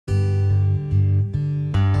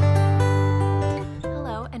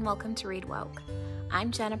welcome to Read Woke.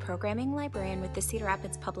 I'm Jen, a programming librarian with the Cedar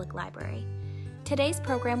Rapids Public Library. Today's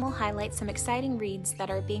program will highlight some exciting reads that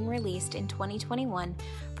are being released in 2021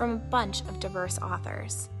 from a bunch of diverse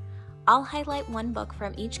authors. I'll highlight one book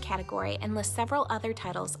from each category and list several other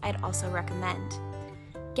titles I'd also recommend.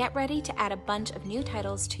 Get ready to add a bunch of new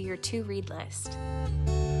titles to your to-read list.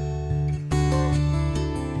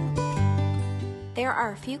 There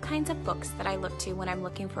are a few kinds of books that I look to when I'm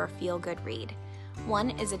looking for a feel-good read.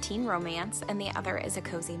 One is a teen romance, and the other is a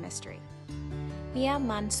cozy mystery. Mia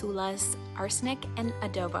Mansula's Arsenic and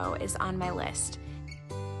Adobo is on my list.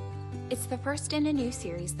 It's the first in a new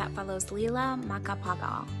series that follows Leela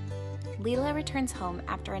Macapagal. Leela returns home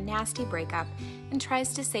after a nasty breakup and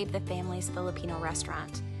tries to save the family's Filipino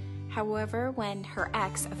restaurant. However, when her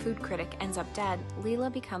ex, a food critic, ends up dead,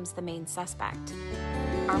 Leela becomes the main suspect.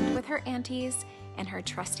 Armed with her aunties and her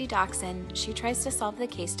trusty dachshund, she tries to solve the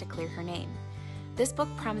case to clear her name. This book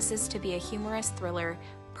promises to be a humorous thriller,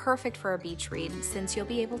 perfect for a beach read, since you'll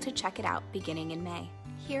be able to check it out beginning in May.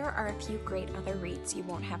 Here are a few great other reads you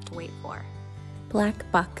won't have to wait for.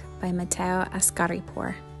 Black Buck by Mateo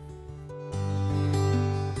Ascaripour.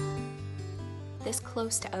 This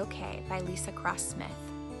Close to Okay by Lisa Cross Smith.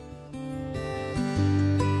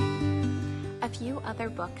 A few other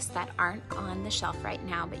books that aren't on the shelf right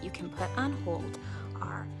now but you can put on hold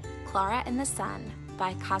are Clara and the Sun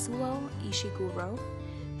by Kazuo Ishiguro,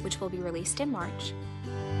 which will be released in March,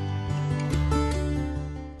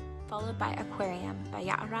 followed by Aquarium by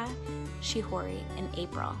Yaara Shihori in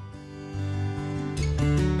April,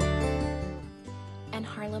 and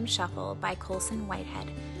Harlem Shuffle by Colson Whitehead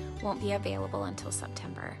won't be available until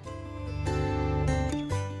September.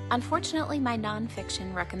 Unfortunately, my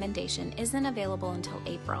nonfiction recommendation isn't available until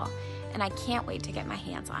April, and I can't wait to get my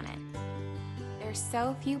hands on it. There's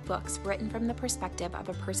so few books written from the perspective of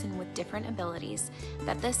a person with different abilities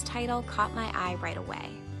that this title caught my eye right away.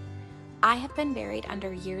 I Have Been Buried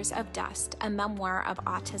Under Years of Dust, a memoir of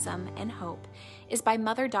autism and hope, is by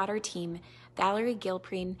mother-daughter team Valerie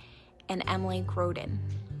Gilpreen and Emily Grodin.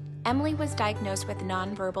 Emily was diagnosed with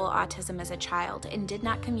nonverbal autism as a child and did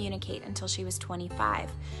not communicate until she was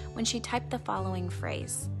 25, when she typed the following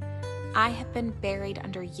phrase: "I have been buried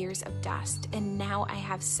under years of dust, and now I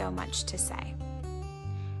have so much to say."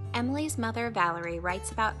 Emily's mother, Valerie,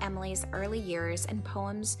 writes about Emily's early years, and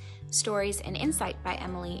poems, stories, and insight by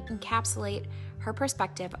Emily encapsulate her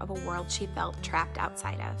perspective of a world she felt trapped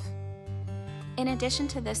outside of. In addition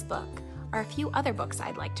to this book are a few other books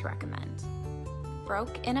I'd like to recommend.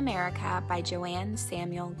 Broke in America by Joanne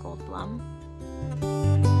Samuel Goldblum.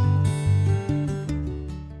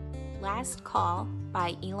 Last Call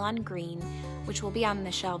by Elon Green, which will be on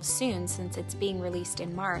the shelves soon since it's being released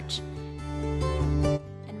in March.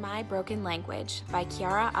 And My Broken Language by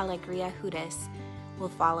Chiara Alegria Hudes will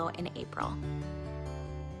follow in April.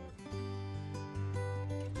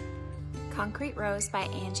 Concrete Rose by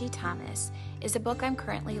Angie Thomas is a book I'm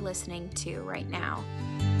currently listening to right now,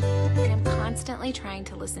 and I'm constantly trying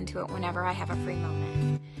to listen to it whenever I have a free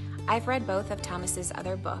moment. I've read both of Thomas's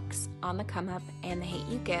other books, On the Come Up and The Hate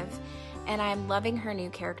U Give, and I'm loving her new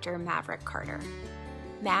character, Maverick Carter.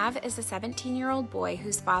 Mav is a 17-year-old boy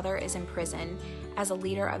whose father is in prison as a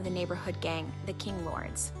leader of the neighborhood gang, the King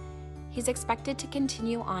Lords. He's expected to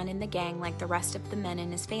continue on in the gang like the rest of the men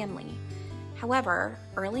in his family. However,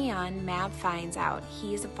 early on, Mav finds out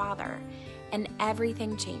he is a father, and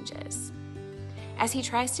everything changes. As he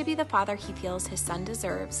tries to be the father he feels his son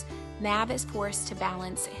deserves, Mav is forced to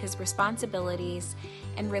balance his responsibilities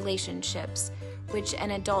and relationships, which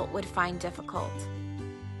an adult would find difficult.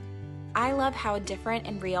 I love how different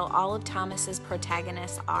and real all of Thomas's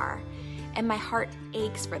protagonists are, and my heart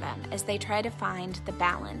aches for them as they try to find the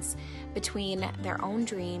balance between their own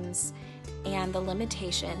dreams and the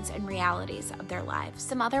limitations and realities of their lives.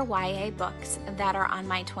 Some other YA books that are on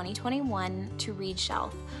my 2021 to-read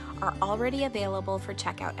shelf are already available for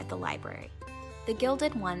checkout at the library. The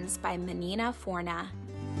Gilded Ones by Menina Forna,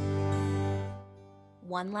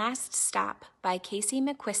 One Last Stop by Casey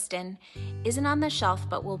McQuiston isn't on the shelf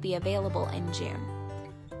but will be available in June.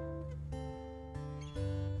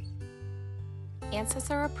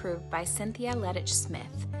 Ancestor Approved by Cynthia Lettich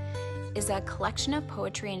Smith is a collection of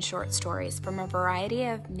poetry and short stories from a variety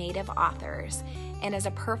of Native authors and is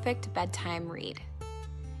a perfect bedtime read.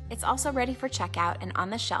 It's also ready for checkout and on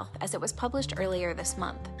the shelf as it was published earlier this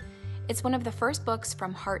month. It's one of the first books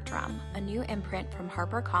from Heart Drum, a new imprint from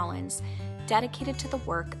HarperCollins dedicated to the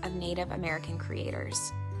work of Native American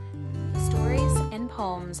creators. Stories and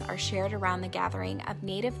poems are shared around the gathering of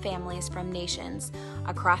Native families from nations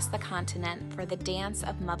across the continent for the Dance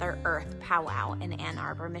of Mother Earth powwow in Ann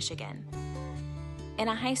Arbor, Michigan. In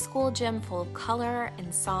a high school gym full of color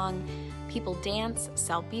and song, people dance,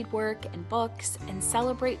 sell beadwork and books, and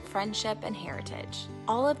celebrate friendship and heritage.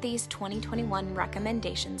 All of these 2021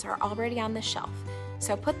 recommendations are already on the shelf,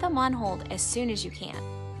 so put them on hold as soon as you can.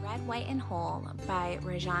 Red, White, and Whole by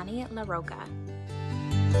Rajani LaRocca.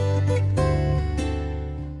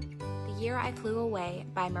 The Year I Flew Away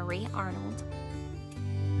by Marie Arnold.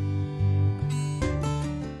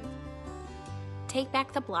 Take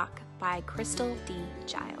Back the Block by Crystal D.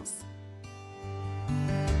 Giles.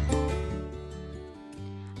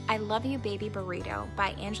 I Love You Baby Burrito by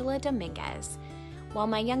Angela Dominguez. While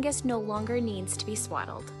my youngest no longer needs to be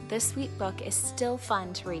swaddled, this sweet book is still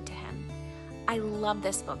fun to read to him. I love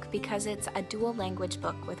this book because it's a dual language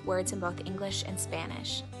book with words in both English and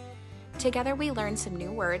Spanish. Together we learn some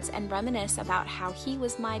new words and reminisce about how he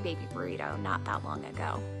was my baby burrito not that long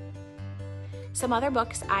ago. Some other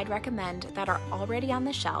books I'd recommend that are already on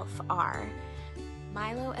the shelf are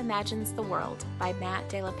Milo Imagines the World by Matt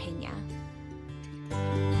de la Peña,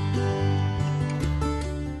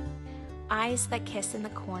 Eyes That Kiss in the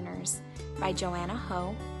Corners by Joanna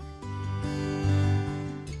Ho,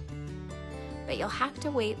 but you'll have to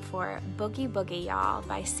wait for Boogie Boogie Y'all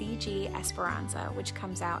by C.G. Esperanza, which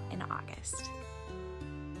comes out in August.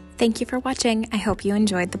 Thank you for watching. I hope you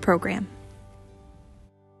enjoyed the program.